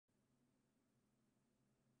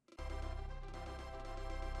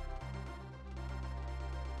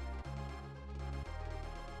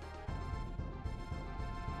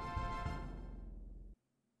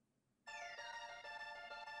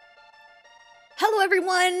Hello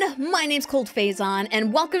everyone, my name's ColdPhazon,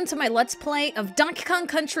 and welcome to my Let's Play of Donkey Kong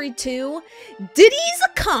Country 2, Diddy's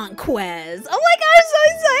Conquest! Oh my god, I'm so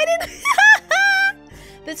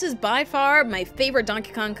excited! This is by far my favorite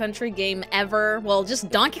Donkey Kong Country game ever. Well, just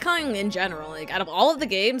Donkey Kong in general. Like, out of all of the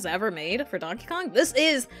games ever made for Donkey Kong, this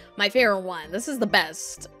is my favorite one. This is the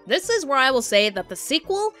best. This is where I will say that the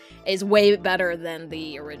sequel is way better than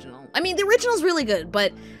the original. I mean, the original's really good,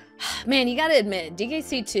 but man, you gotta admit,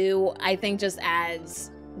 DKC2, I think it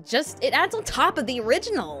adds on top of the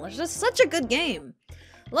original. It's just such a good game.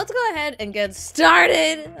 Let's go ahead and get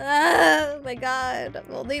started. Oh my god,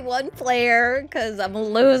 I'm only one player because I'm a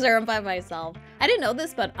loser. I'm by myself. I didn't know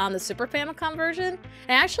this, but on the Super Famicom version, it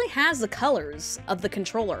actually has the colors of the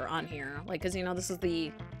controller on here. Like, cause you know, this is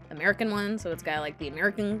the American one, so it's got like the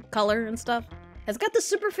American color and stuff. It's got the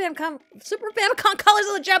Super Famicom colors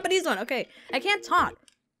of the Japanese one. Okay, I can't talk.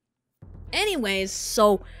 Anyways,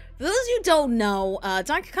 so for those of you who don't know,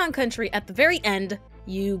 Donkey Kong Country, at the very end,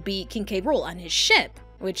 you beat King K. Rool on his ship,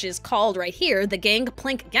 which is called right here the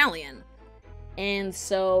Gangplank Galleon. And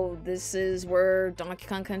so this is where Donkey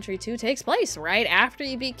Kong Country 2 takes place, right after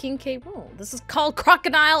you beat King K. Rool. This is called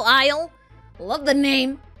Crocodile Isle. Love the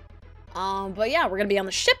name. But yeah, we're gonna be on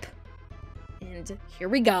the ship. And here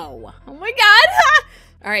we go. Oh my god!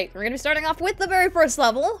 Alright, we're gonna be starting off with the very first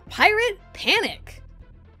level, Pirate Panic.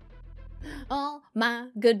 Oh my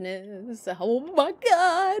goodness. Oh my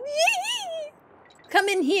god. Yee! Come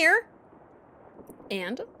in here.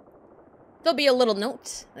 And there'll be a little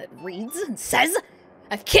note that reads and says,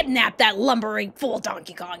 I've kidnapped that lumbering fool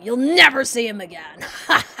Donkey Kong. You'll never see him again.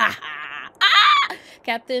 Ha ha ha. Ah!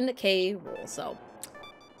 Captain K. Rool. So,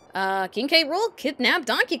 King K. Rool kidnapped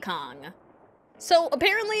Donkey Kong. So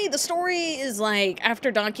apparently the story is like after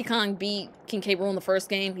Donkey Kong beat King K. Rool in the first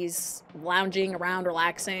game, he's lounging around,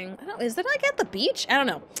 relaxing. I don't know, is it like at the beach? I don't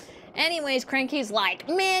know. Anyways, Cranky's like,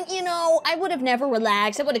 man, you know, I would have never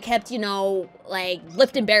relaxed. I would have kept, you know, like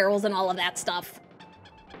lifting barrels and all of that stuff.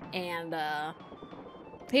 And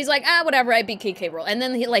he's like, whatever, I beat King K. Rool. And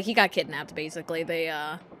then he got kidnapped basically.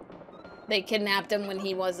 They kidnapped him when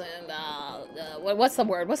he wasn't what's the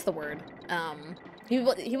word? He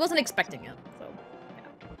wasn't expecting it.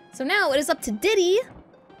 So now it is up to Diddy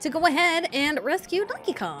to go ahead and rescue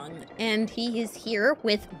Donkey Kong. And he is here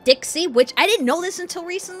with Dixie, which I didn't know this until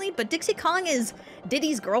recently, but Dixie Kong is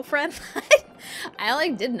Diddy's girlfriend. I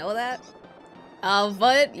didn't know that.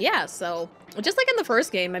 But yeah, so just like in the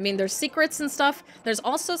first game, I mean, there's secrets and stuff. There's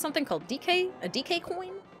also something called a DK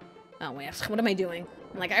coin. Oh wait, what am I doing?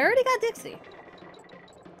 I'm like, I already got Dixie.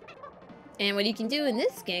 And what you can do in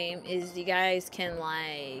this game is you guys can,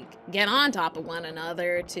 like, get on top of one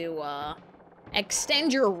another to,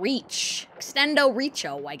 extend your reach. Extendo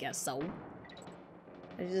reacho, I guess so.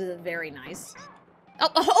 Which is very nice.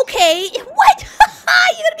 Oh, okay! What?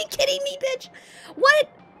 You gotta be kidding me, bitch! What?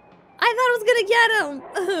 I thought I was gonna get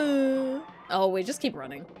him! Oh, wait, just keep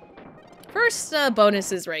running. First,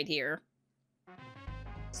 bonus is right here.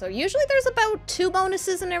 So usually there's about 2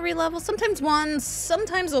 bonuses in every level, sometimes 1,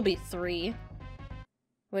 sometimes there'll be 3.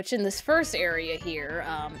 Which in this first area here,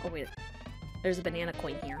 oh wait, there's a banana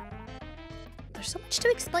coin here. There's so much to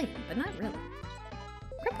explain, but not really.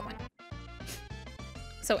 Creme coin.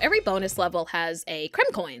 So every bonus level has a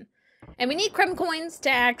creme coin. And we need creme coins to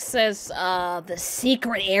access the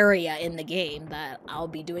secret area in the game that I'll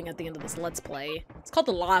be doing at the end of this Let's Play. It's called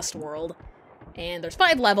the Lost World. And there's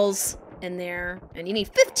 5 levels in there, and you need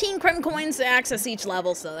 15 creme coins to access each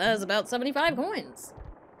level, so that is about 75 coins.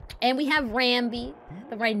 And we have Rambi,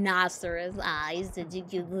 the rhinoceros. He's such a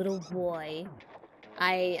cute little boy.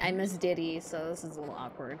 I miss Diddy, so this is a little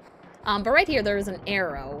awkward. But right here, there's an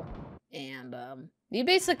arrow, and you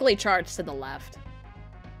basically charge to the left.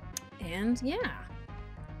 And yeah.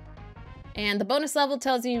 And the bonus level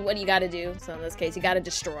tells you what you gotta do, so in this case, you gotta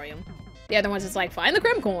destroy him. The other one's just like, find the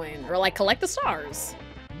creme coin, or like, collect the stars.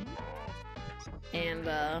 And,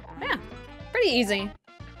 yeah, pretty easy.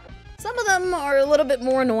 Some of them are a little bit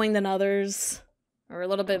more annoying than others, or a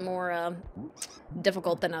little bit more,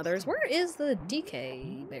 difficult than others. Where is the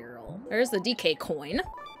DK barrel? There's the DK coin.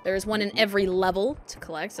 There's one in every level to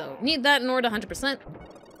collect, so need that in order to 100%.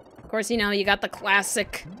 Of course, you know, you got the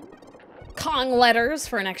classic Kong letters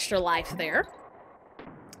for an extra life there.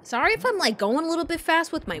 Sorry if I'm, like, going a little bit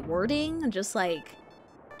fast with my wording, and just, like...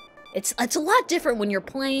 It's a lot different when you're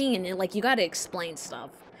playing and, like, you gotta explain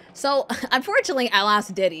stuff. So, unfortunately, I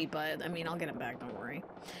lost Diddy, but, I mean, I'll get him back, don't worry.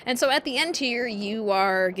 And so at the end here, you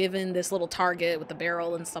are given this little target with the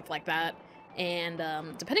barrel and stuff like that. And,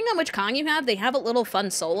 depending on which Kong you have, they have a little fun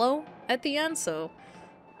solo at the end, so...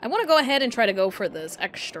 I want to go ahead and try to go for this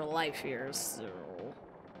extra life here, so...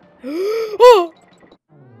 Oh!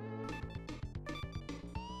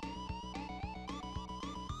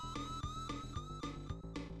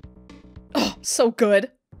 So good.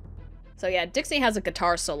 So yeah, Dixie has a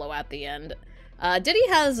guitar solo at the end. Diddy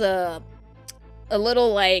has a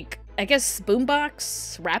little, like, I guess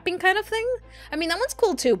boombox rapping kind of thing. I mean, that one's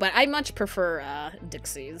cool too, but I much prefer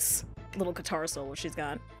Dixie's little guitar solo she's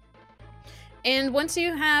got. And once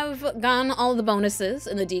you have gotten all the bonuses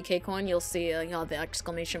in the DK coin, you'll see you know, the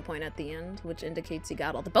exclamation point at the end, which indicates you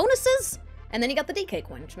got all the bonuses. And then you got the DK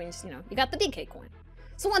coin, which means, you know, you got the DK coin.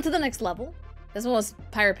 So on to the next level. This one was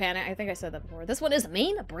Pirate Panic. I think I said that before. This one is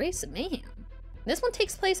Main Abrasive Mayhem. This one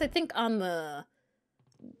takes place, I think, on the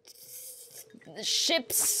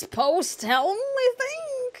ship's post helm, I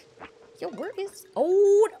think? Yo, where is...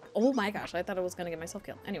 Oh my gosh, I thought I was gonna get myself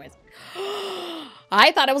killed. Anyways.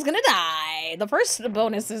 I thought I was gonna die. The first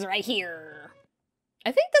bonus is right here.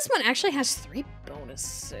 I think this one actually has 3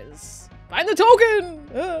 bonuses. Find the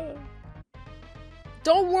token!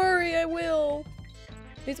 Don't worry, I will.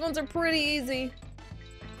 These ones are pretty easy.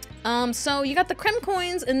 So you got the Creme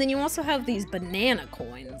coins, and then you also have these banana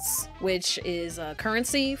coins, which is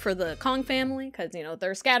currency for the Kong family, because, you know,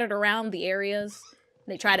 they're scattered around the areas.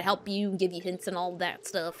 They try to help you, give you hints and all that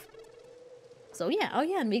stuff. So yeah, oh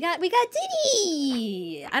yeah, and we got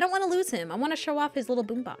Diddy! I don't want to lose him. I want to show off his little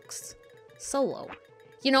boombox. Solo.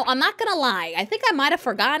 You know, I'm not gonna lie. I think I might have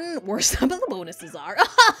forgotten where some of the bonuses are.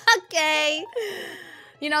 Okay.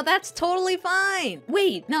 You know, that's totally fine.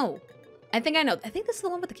 Wait, no. I think I know. I think this is the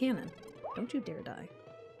one with the cannon. Don't you dare die.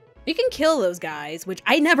 You can kill those guys, which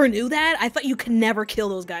I never knew that. I thought you could never kill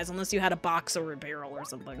those guys unless you had a box or a barrel or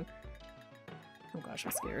something. Oh gosh,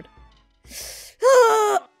 I'm scared.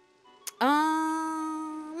 I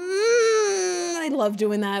love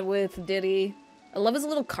doing that with Diddy. I love his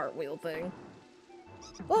little cartwheel thing.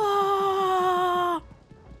 Oh,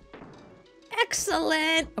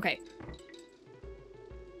 excellent. Okay.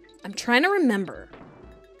 I'm trying to remember.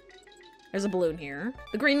 There's a balloon here.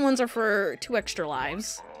 The green ones are for 2 extra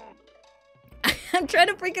lives. I'm trying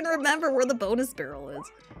to freaking remember where the bonus barrel is.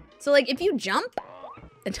 So, like, if you jump,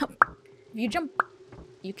 you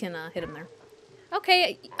can hit him there.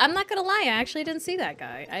 Okay, I'm not gonna lie, I actually didn't see that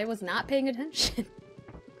guy. I was not paying attention.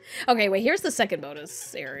 Okay, wait, here's the second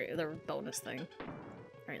bonus area, the bonus thing.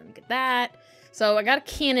 All right, let me get that. So I got a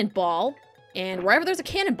cannonball, and wherever there's a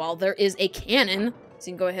cannonball, there is a cannon, so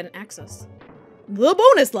you can go ahead and access the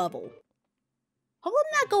bonus level. Hope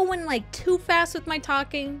I'm not going, like, too fast with my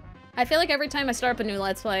talking. I feel like every time I start up a new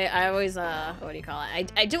Let's Play, I always, what do you call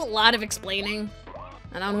it? I do a lot of explaining,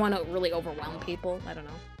 and I don't want to really overwhelm people. I don't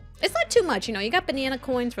know. It's not too much, you know, you got banana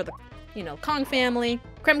coins for the, you know, Kong family,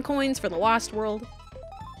 Creme coins for the Lost World,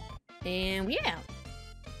 and yeah.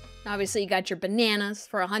 Obviously, you got your bananas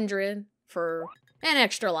for 100 for an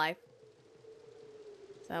extra life.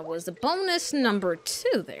 That was the bonus number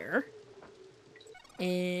 2 there.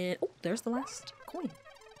 And, oh, there's the last coin.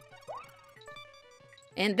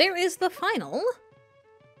 And there is the final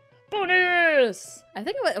bonus! I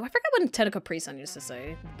think it was, I forgot what Tentacle Capricorn used to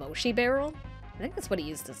say. Boshi barrel? I think that's what he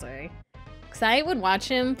used to say. Because I would watch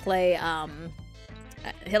him play,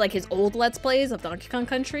 like his old Let's Plays of Donkey Kong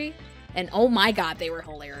Country. And oh my god, they were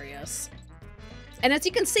hilarious. And as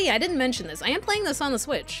you can see, I didn't mention this. I am playing this on the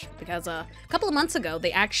Switch. Because a couple of months ago,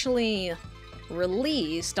 they actually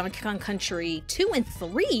released Donkey Kong Country 2 and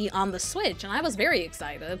 3 on the Switch. And I was very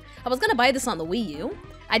excited. I was going to buy this on the Wii U.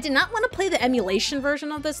 I did not want to play the emulation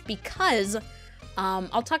version of this because...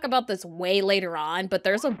 I'll talk about this way later on, but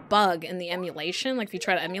there's a bug in the emulation, like if you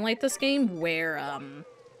try to emulate this game, where,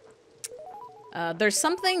 there's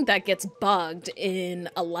something that gets bugged in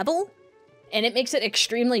a level, and it makes it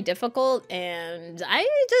extremely difficult, and I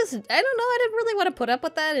don't know, I didn't really want to put up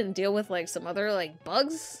with that and deal with, like, some other, like,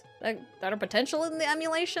 bugs that are potential in the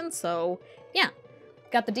emulation, so, yeah.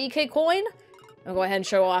 Got the DK coin. I'll go ahead and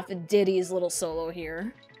show off Diddy's little solo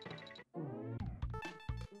here.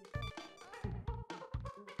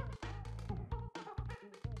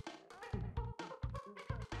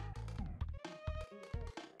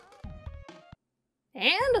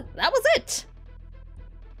 And that was it.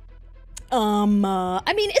 I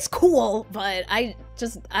mean, it's cool, but I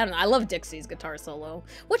don't know, I love Dixie's guitar solo.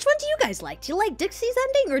 Which one do you guys like? Do you like Dixie's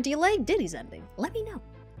ending or do you like Diddy's ending? Let me know.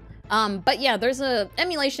 But yeah, there's a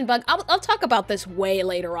emulation bug. I'll talk about this way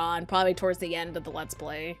later on, probably towards the end of the Let's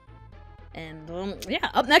Play. And, yeah,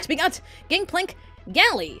 up next we got Gangplank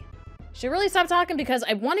Galleon. Should really stop talking because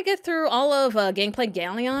I want to get through all of Gangplank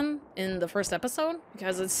Galleon in the first episode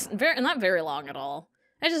because it's not very long at all.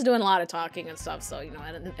 I'm just doing a lot of talking and stuff, so, you know,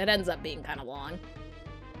 it ends up being kind of long.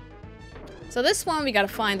 So this one, we gotta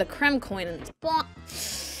find the Creme coin in this block.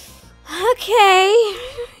 Okay.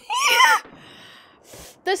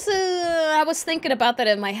 This is... I was thinking about that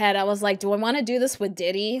in my head. I was like, do I want to do this with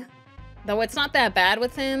Diddy? Though it's not that bad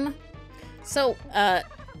with him. So,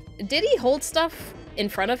 Diddy holds stuff in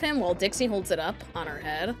front of him while Dixie holds it up on her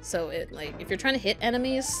head. So it, like, if you're trying to hit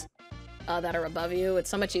enemies that are above you, it's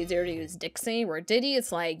so much easier to use Dixie. Where Diddy,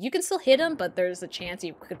 it's like, you can still hit him, but there's a chance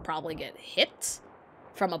you could probably get hit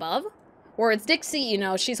from above. Where it's Dixie, you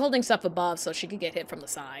know, she's holding stuff above, so she could get hit from the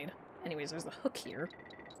side. Anyways, there's a hook here.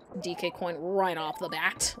 DK coin right off the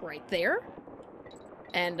bat, right there.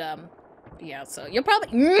 And, yeah, so you'll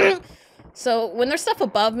probably... So, when there's stuff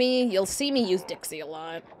above me, you'll see me use Dixie a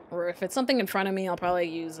lot. Or if it's something in front of me, I'll probably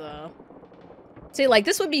use, See, like,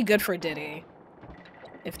 this would be good for Diddy.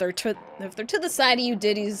 If they're to the side of you,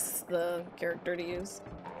 Diddy's the character to use.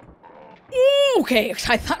 Okay,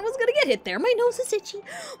 I thought I was gonna get hit there. My nose is itchy.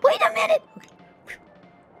 Wait a minute! Okay.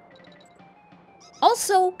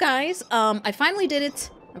 Also, guys, I finally did it.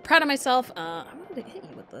 I'm proud of myself. I'm gonna hit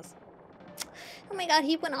you with this. Oh my god,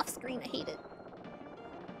 he went off screen. I hate it.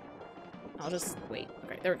 I'll just wait.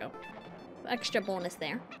 Okay, there we go. Extra bonus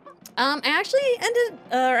there. I actually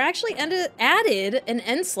added an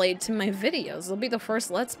end slate to my videos. It'll be the first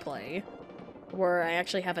Let's Play where I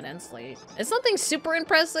actually have an end slate. It's nothing super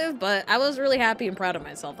impressive, but I was really happy and proud of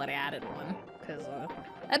myself that I added one. Because,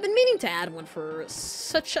 I've been meaning to add one for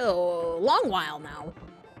such a long while now.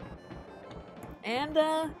 And,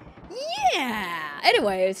 yeah!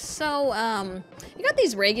 Anyways, so, you got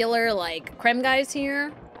these regular, like, creme guys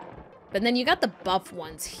here. But then you got the buff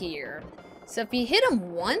ones here. So if you hit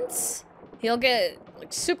him once, he'll get,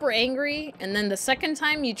 like, super angry. And then the second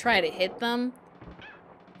time you try to hit them,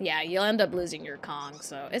 yeah, you'll end up losing your Kong.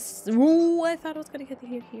 So it's... Ooh, I thought I was gonna get the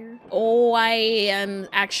hit here. Oh, I am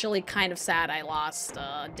actually kind of sad I lost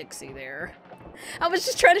Dixie there. I was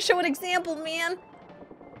just trying to show an example, man.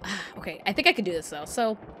 Okay, I think I can do this, though.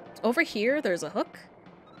 So over here, there's a hook.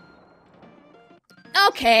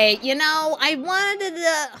 Okay, you know, I wanted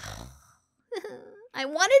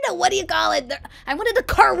to, what do you call it? I wanted to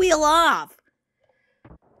cartwheel off.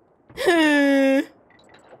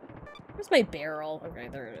 Where's my barrel? Okay,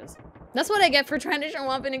 there it is. That's what I get for trying to show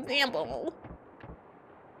off an example.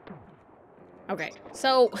 Okay,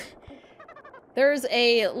 so there's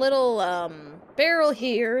a little barrel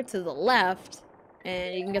here to the left,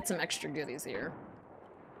 and you can get some extra goodies here.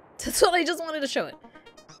 That's what I just wanted to show it.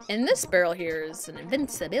 And this barrel here is an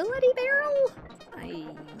invincibility barrel. I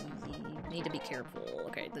need to be careful.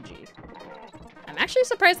 Okay, the G. I'm actually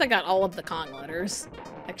surprised I got all of the Kong letters.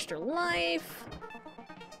 Extra life.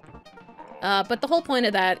 But the whole point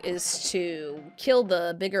of that is to kill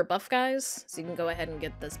the bigger buff guys, so you can go ahead and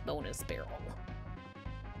get this bonus barrel.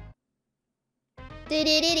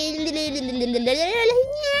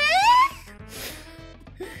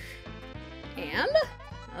 And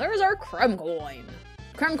there's our Crumb coin.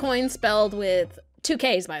 Crumb coin spelled with 2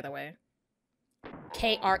 K's, by the way.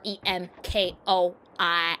 K-R-E-M-K-O-I-K-O-I-N.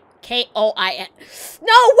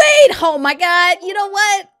 No, wait! Oh my god, you know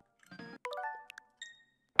what?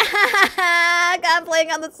 God,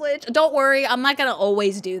 playing on the Switch. Don't worry, I'm not gonna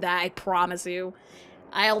always do that, I promise you.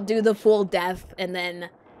 I'll do the full death, and then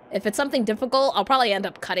if it's something difficult, I'll probably end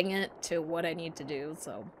up cutting it to what I need to do,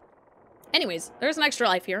 so. Anyways, there's an extra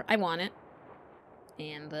life here. I want it.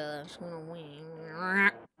 And, just gonna wing.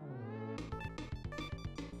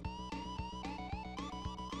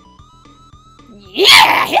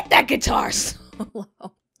 Yeah! Hit that guitar solo!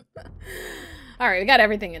 Alright, we got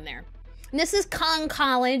everything in there. And this is Kong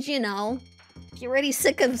College, you know. If you're already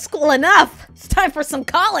sick of school enough, it's time for some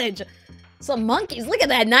college. Some monkeys. Look at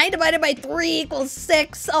that. 9 divided by 3 equals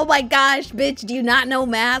 6. Oh my gosh, bitch. Do you not know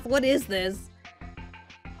math? What is this?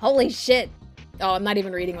 Holy shit. Oh, I'm not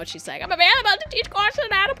even reading what she's saying. I'm about to teach courses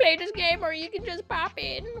on how to play this game, or you can just pop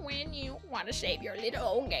in when you want to save your little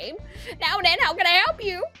old game. Now then, how can I help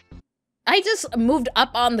you? I just moved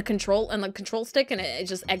up on the control stick and it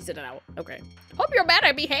just exited out. Okay. Hope you're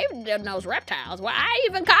better behaved than those reptiles. Well, I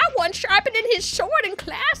even got one sharpening his sword in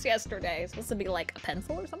class yesterday. It's supposed to be like a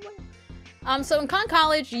pencil or something. So in Kong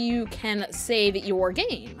College, you can save your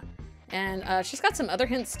game. And she's got some other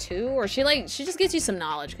hints too, or she just gives you some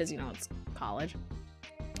knowledge because, you know, it's college.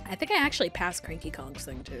 I think I actually passed Cranky Kong's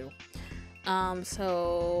thing too.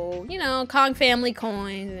 So, you know, Kong family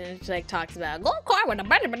coins, and she like talks about gold coin with a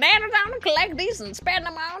bunch of bananas on and collect these and spend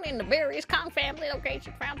them on in the various Kong family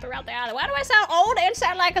locations found throughout the island. Why do I sound old and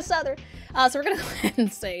sound like a southern? So we're gonna go ahead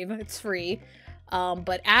and save. It's free.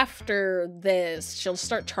 But after this, she'll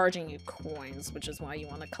start charging you coins, which is why you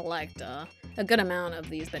want to collect a good amount of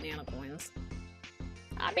these banana coins.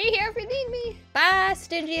 I'll be here if you need me. Bye,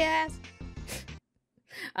 stingy ass.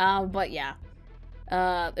 But yeah.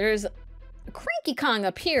 There's Cranky Kong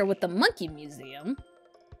up here with the Monkey Museum.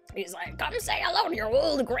 He's like, come say hello to your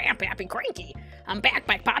old grandpappy Cranky. I'm back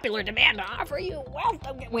by popular demand to offer you wealth.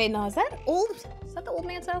 Wait, no, is that old? Is that the old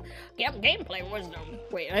man's house? Gameplay wisdom.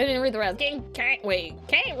 Wait, I didn't read the rest. King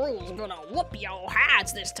Rool's gonna whoop your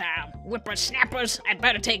hides this time. Whippersnappers, I'd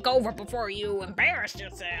better take over before you embarrass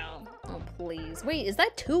yourself. Oh, please. Wait, is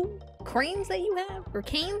that 2 cranes that you have? Or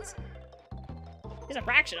canes? He's a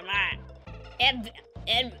fraction of mine. And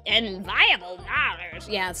viable dollars.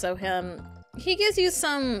 Yeah, so he gives you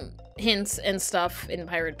some hints and stuff in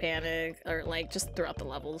Pirate Panic, or like just throughout the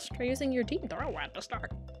levels. Try using your team Throw at the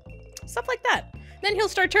start. stuff like that. Then he'll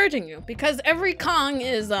start charging you because every Kong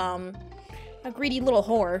is a greedy little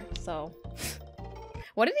whore. So,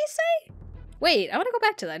 what did he say? Wait, I want to go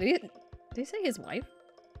back to that. Did he say his wife?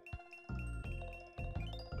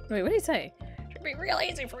 Wait, what did he say? Should be real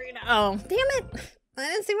easy for you now. Oh, damn it! I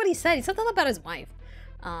didn't see what he said. He said something about his wife.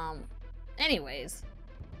 Anyways.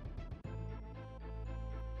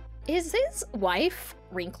 Is his wife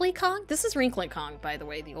Wrinkly Kong? This is Wrinkly Kong, by the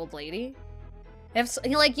way, the old lady. If,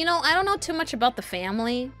 like, you know, I don't know too much about the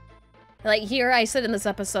family. Like, here I said in this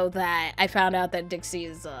episode that I found out that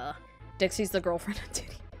Dixie's the girlfriend of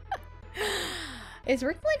Diddy. Is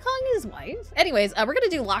Wrinkly Kong his wife? Anyways, we're gonna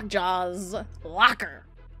do Lockjaw's Locker.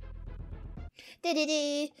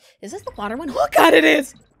 Is this the water one? Oh god, it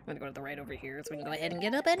is! I'm gonna go to the right over here so we can go ahead and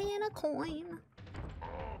get a penny and a coin.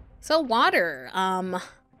 So water,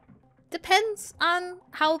 depends on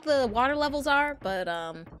how the water levels are, but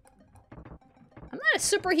I'm not a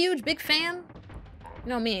super huge big fan. You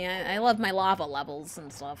know me, I love my lava levels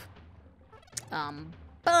and stuff.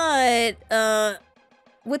 But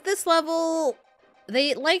with this level,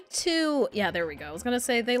 they like to, yeah, there we go. I was gonna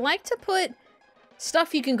say they like to put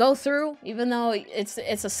stuff you can go through, even though it's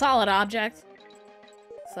a solid object.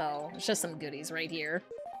 So it's just some goodies right here.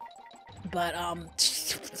 But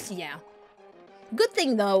yeah. Good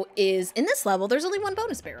thing though is in this level there's only 1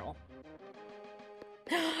 bonus barrel.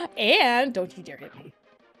 And don't you dare hit me.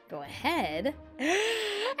 Go ahead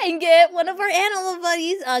and get one of our animal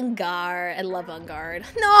buddies, Unguard. I love Unguard.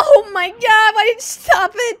 No, my god, why did you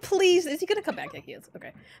stop it? Please. Is he gonna come back? Yeah, he is.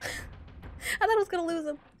 Okay. I thought I was gonna lose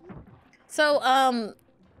him. So, I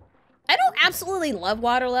don't absolutely love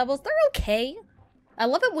water levels. They're okay. I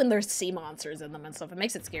love it when there's sea monsters in them and stuff. It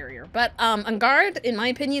makes it scarier. But, Unguard, in my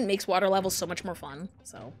opinion, makes water levels so much more fun.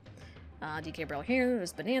 So, DK barrel here.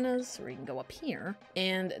 There's bananas, or you can go up here.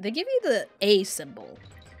 And they give you the A symbol.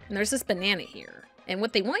 And there's this banana here. And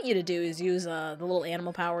what they want you to do is use the little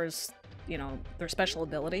animal powers, you know, their special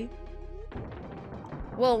ability.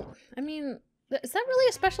 Well, I mean, is that really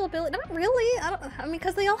a special ability? Not really. I mean,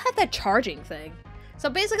 because they all have that charging thing. So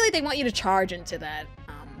basically, they want you to charge into that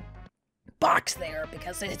box there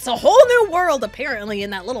because it's a whole new world, apparently, in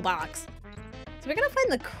that little box. So we're gonna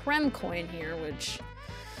find the Creme coin here, which...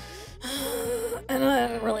 and I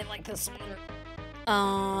don't really like this one.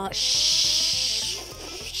 Oh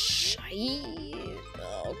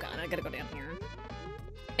god, I gotta go down here.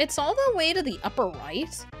 It's all the way to the upper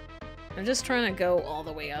right. I'm just trying to go all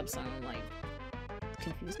the way up, so I'm like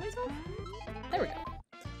confuse myself. There we go.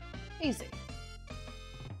 Easy.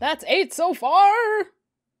 That's 8 so far.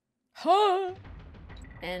 Huh.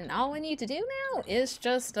 And all we need to do now is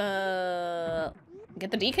just get the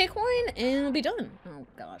DK coin and it'll be done. Oh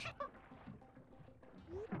gosh.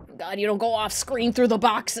 God, you don't go off screen through the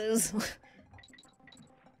boxes.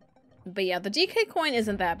 But yeah, the DK coin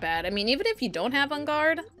isn't that bad. I mean, even if you don't have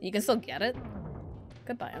Unguard, you can still get it.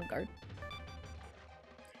 Goodbye, Unguard.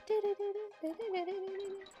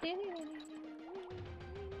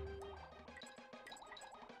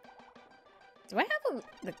 Do I have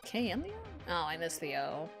the K and the O? Oh, I missed the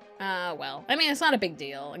O. Well, I mean, it's not a big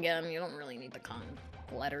deal. Again, you don't really need the Kong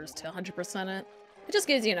letters to 100% it. It just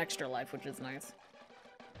gives you an extra life, which is nice.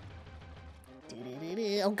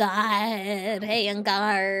 Oh god, hey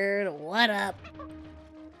Unguard, what up?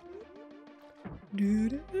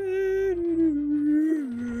 The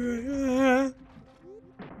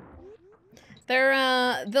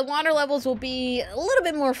water levels will be a little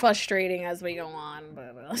bit more frustrating as we go on,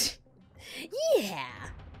 but yeah.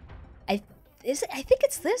 I think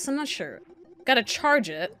it's this, I'm not sure. Gotta charge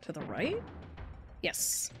it to the right?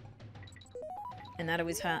 Yes. And that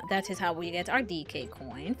is how we get our DK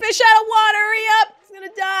coin. Fish out of water, hurry up! He's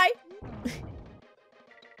gonna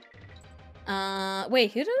die!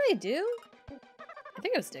 Wait, who did I do? I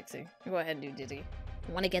think it was Dixie. I'll go ahead and do Diddy.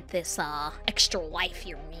 I wanna get this, extra life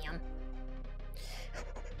here, man.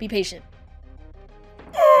 Be patient.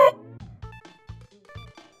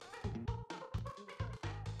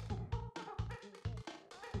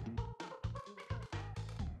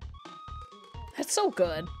 That's so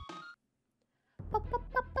good.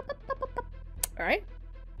 Alright.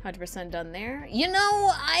 100% done there. You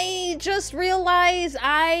know, I just realized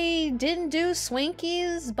I didn't do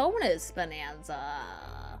Swinky's bonus bonanza.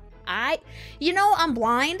 You know, I'm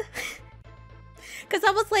blind. Because I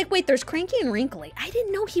was like, wait, there's Cranky and Wrinkly. I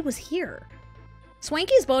didn't know he was here.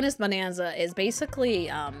 Swanky's bonus bonanza is basically,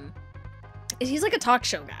 he's like a talk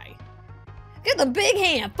show guy. Get the big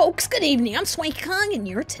hand, folks. Good evening. I'm Swanky Kong, and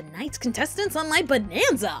you're tonight's contestants on my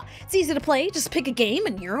bonanza. It's easy to play. Just pick a game,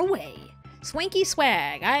 and you're away. Swanky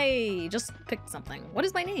Swag. I just picked something. What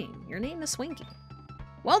is my name? Your name is Swanky.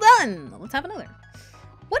 Well done. Let's have another.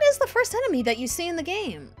 What is the first enemy that you see in the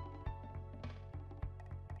game?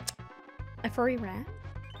 A furry rat?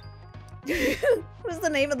 What is the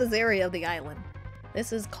name of this area of the island?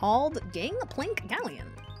 This is called Gangplank Galleon.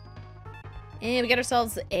 And we get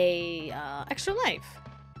ourselves a extra life.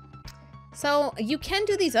 So you can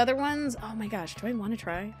do these other ones. Oh my gosh, do I want to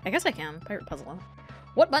try? I guess I can. Pirate puzzle.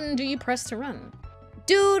 What button do you press to run?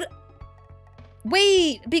 Dude,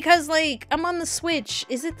 wait, because like I'm on the Switch.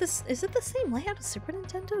 Is it the same layout as Super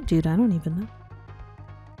Nintendo? Dude, I don't even know.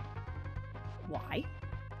 Why?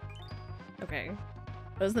 Okay.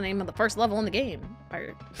 What was the name of the first level in the game?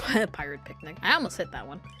 Pirate Picnic. I almost hit that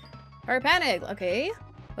one. Pirate Panic. Okay.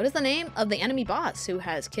 What is the name of the enemy boss who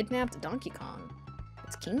has kidnapped Donkey Kong?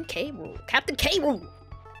 It's King K. Rool. Captain K. Rool.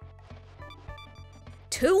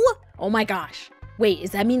 2? Oh my gosh. Wait,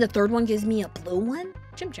 does that mean the third one gives me a blue one?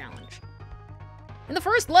 Gym challenge. In the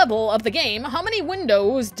first level of the game, how many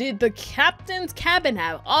windows did the captain's cabin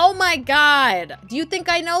have? Oh my god. Do you think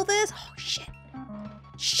I know this? Oh shit.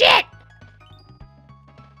 Shit!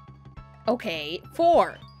 Okay,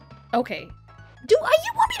 4. Okay. You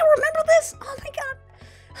want me to remember this? Oh my god.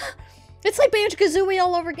 It's like Banjo-Kazooie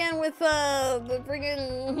all over again with, the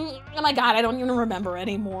friggin'... Oh my god, I don't even remember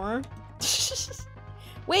anymore.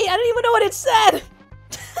 Wait, I don't even know what it said!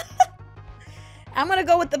 I'm gonna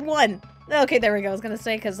go with the 1. Okay, there we go. I was gonna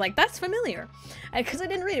say, because, like, that's familiar. Because I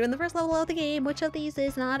didn't read it. In the first level of the game, which of these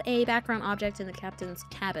is not a background object in the captain's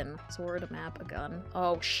cabin? Sword, a map, a gun.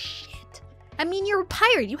 Oh, shit. I mean, you're a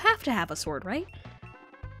pirate. You have to have a sword, right?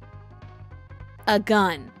 A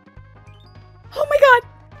gun. Oh my god!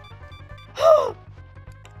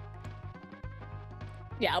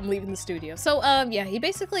 Yeah, I'm leaving the studio. So, yeah, he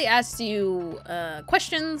basically asks you,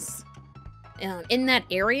 questions in that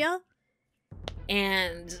area.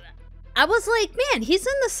 And I was like, man, he's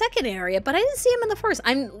in the second area, but I didn't see him in the first.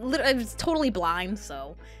 I was totally blind,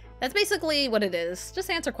 so that's basically what it is. Just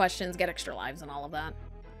answer questions, get extra lives and all of that.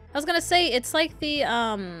 I was gonna say, it's like the,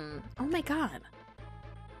 oh my god.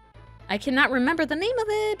 I cannot remember the name of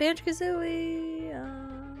it. Banjo-Kazooie.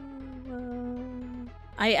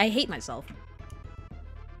 I hate myself.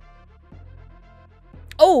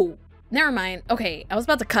 Oh, never mind. Okay, I was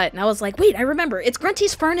about to cut, and I was like, wait, I remember. It's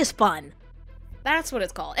Grunty's Furnace Fun. That's what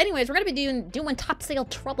it's called. Anyways, we're gonna be doing Top Sail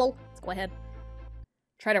Trouble. Let's go ahead.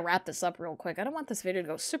 Try to wrap this up real quick. I don't want this video to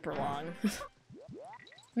go super long.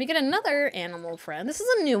 We get another animal friend. This is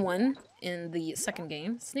a new one in the second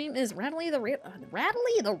game. His name is Rattly the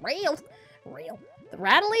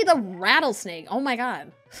Rattlesnake. Oh my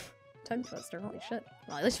god. Tongue twister, holy shit.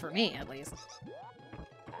 Well, at least for me, at least.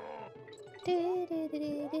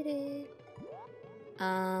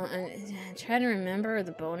 I'm trying to remember what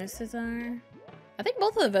the bonuses are. I think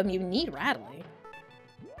both of them you need Rattly.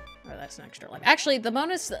 Oh, that's an extra life. Actually, the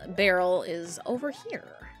bonus barrel is over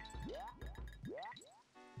here.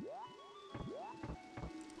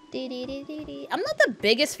 I'm not the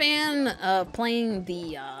biggest fan of playing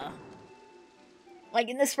the, like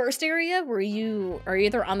in this first area where you are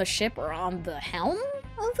either on the ship or on the helm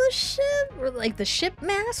of the ship, or like the ship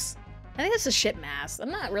mast. I think it's the ship mast.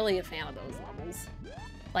 I'm not really a fan of those levels.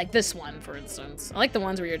 Like this one, for instance. I like the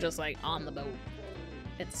ones where you're just like on the boat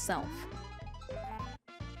itself.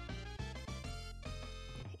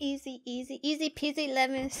 Easy, easy, easy peasy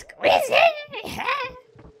lemon squeezy.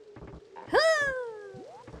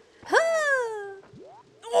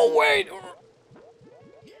 Oh, wait!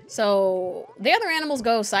 So, the other animals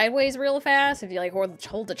go sideways real fast if you, like,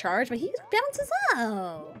 hold the charge, but he bounces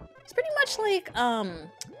up. It's pretty much like,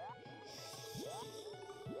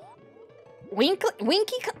 Winky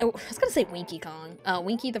Kong. Oh, I was gonna say Winky Kong.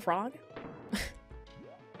 Winky the Frog.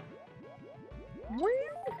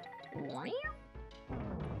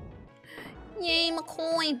 Yay, my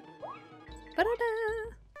coin.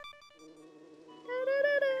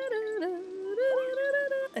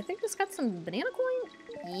 I think it's got some banana coin.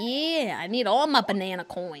 Yeah, I need all my banana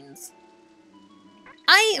coins.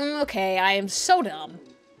 Okay, I am so dumb.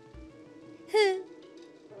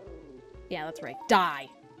 Yeah, that's right. Die.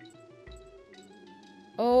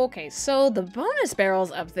 Okay, so the bonus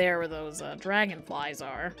barrels up there where those dragonflies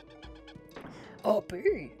are. Up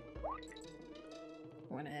here.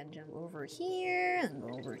 I'm gonna jump over here and go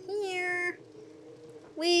over here.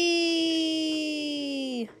 Whee!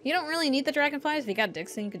 You don't really need the dragonflies. If you got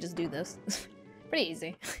Dixie, you could just do this. Pretty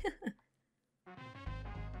easy.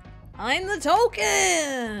 I'm the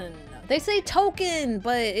token! They say token,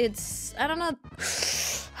 but it's... I don't know.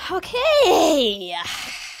 Okay!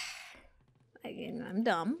 I'm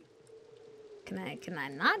dumb. Can I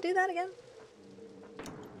not do that again?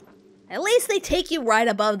 At least they take you right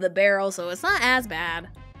above the barrel, so it's not as bad.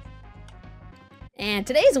 And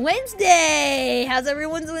today's Wednesday! How's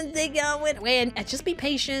everyone's Wednesday going? Wait, just be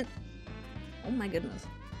patient. Oh my goodness.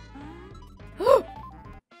 But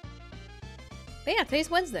yeah, today's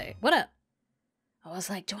Wednesday. What up? I was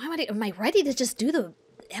like, am I ready to just do the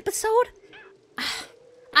episode?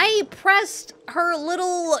 I pressed her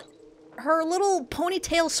little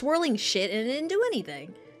ponytail swirling shit and it didn't do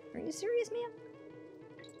anything. Are you serious, man?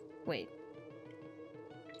 Wait.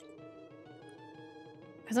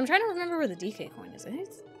 Because I'm trying to remember where the DK coin is.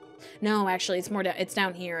 No, actually, it's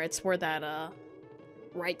down here. It's where that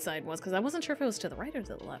right side was, because I wasn't sure if it was to the right or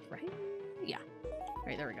to the left, right? Yeah. All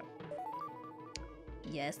right, there we go.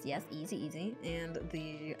 Yes, easy. And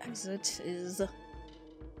the exit is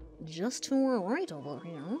just to our right over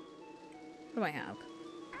here. What do I have?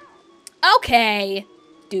 Okay!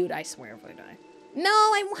 Dude, I swear if I die. No,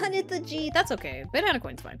 I wanted the G. That's okay. Banana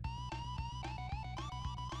coin's fine.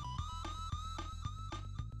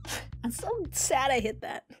 I'm so sad I hit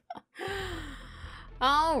that.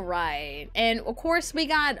 Alright. And of course we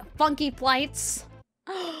got funky flights.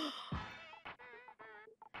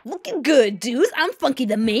 Looking good, dudes. I'm Funky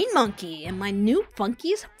the main monkey, and my new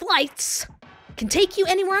Funky's flights can take you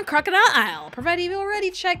anywhere on Crocodile Isle, provided you've already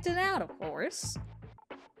checked it out, of course.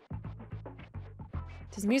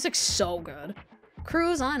 His music's so good.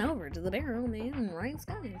 Cruise on over to the barrel, man, in the right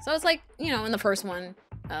sky. So it's like, you know, in the first one,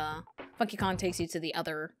 Funky Kong takes you to the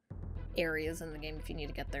other areas in the game if you need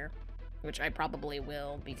to get there. Which I probably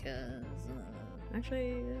will, because,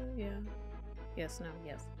 actually, yeah. Yes, no,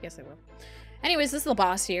 yes. Yes, I will. Anyways, this is the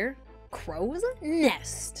boss here. Crow's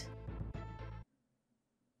Nest.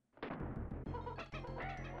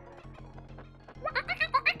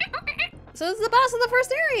 So this is the boss of the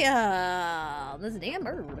first area. This damn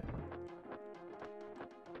bird.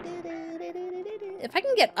 If I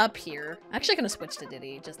can get up here, I'm actually gonna switch to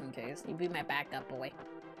Diddy just in case. You'd be my backup boy.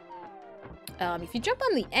 If you jump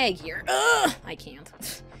on the egg here, I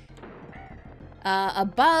can't.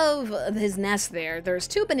 Above his nest there's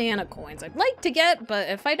 2 banana coins I'd like to get, but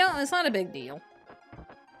if I don't, it's not a big deal.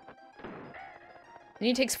 And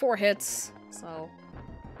he takes 4 hits, so...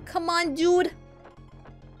 Come on, dude!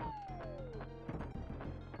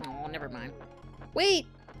 Oh, never mind. Wait!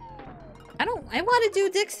 I want to do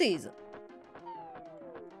Dixie's.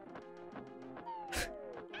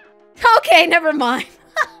 Okay, never mind.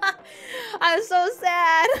 I'm so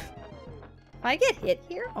sad. If I get hit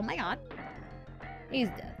here, oh my god. He's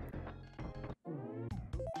dead.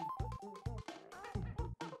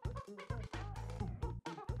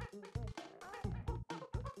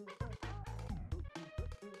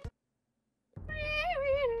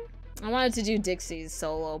 I wanted to do Dixie's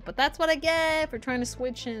solo, but that's what I get for trying to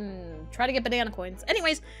switch and try to get banana coins.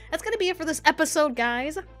 Anyways, that's gonna be it for this episode,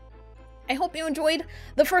 guys. I hope you enjoyed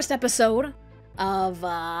the first episode of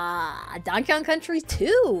Donkey Kong Country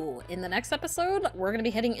 2. In the next episode, we're gonna be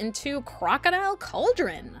heading into Crocodile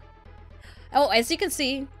Cauldron. Oh, as you can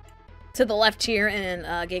see to the left here in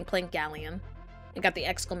Gangplank Galleon, I got the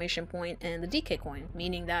exclamation point and the DK coin,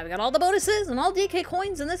 meaning that we got all the bonuses and all DK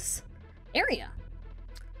coins in this area.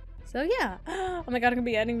 So yeah. Oh my god, I'm gonna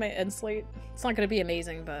be adding my end slate. It's not gonna be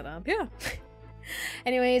amazing, but yeah.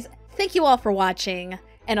 Anyways, thank you all for watching,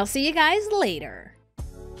 and I'll see you guys later.